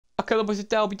Okay, the boys,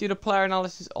 today I'll be doing a player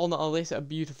analysis on this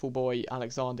beautiful boy,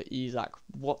 Alexander Isak.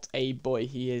 What a boy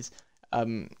he is.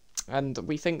 And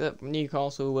we think that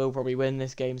Newcastle will probably win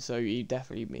this game, so he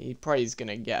probably is going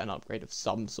to get an upgrade of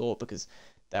some sort, because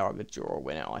they're either draw or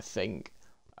win it, I think.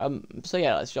 So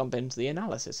yeah, let's jump into the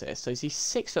analysis here. So he's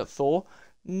 6'4",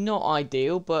 not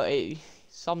ideal, but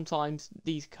sometimes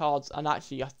these cards, and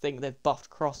actually I think they've buffed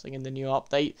crossing in the new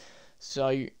update,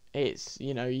 so it's,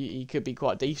 you know, he could be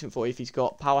quite decent for you if he's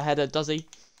got power header. Does he?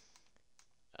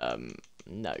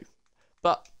 No,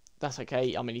 but that's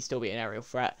okay. I mean, he's still be an aerial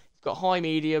threat. He's got high,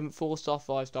 medium, 4-star,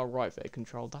 5-star, right-footed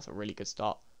control. That's a really good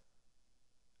start.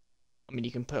 I mean,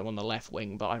 you can put him on the left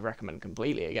wing, but I recommend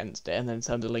completely against it. And then in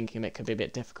terms of linking him, it could be a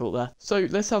bit difficult there. So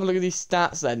let's have a look at these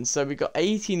stats then. So we've got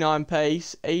 89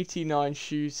 pace, 89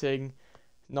 shooting.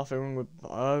 Nothing wrong with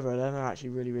either of them. They're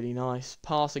actually really, really nice.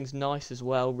 Passing's nice as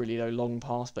well. Really low long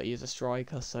pass, but he is a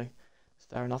striker, so it's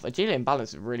fair enough. Agility and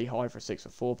balance is really high for a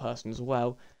 6'4" person as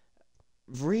well.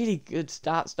 Really good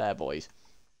stats there, boys.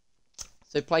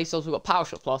 So play styles, we've got power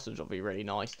shot plus, which will be really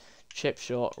nice. Chip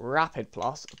shot, rapid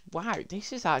plus. Wow,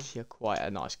 this is actually quite a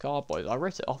nice card, boys. I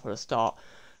wrote it off at the start.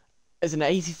 It's an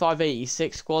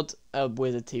 85-86 squad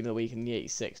with a team of the week in the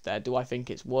 86 there. Do I think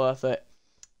it's worth it?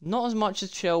 Not as much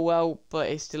as Chilwell, but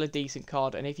it's still a decent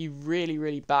card. And if you really,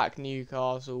 really back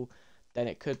Newcastle, then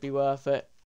it could be worth it.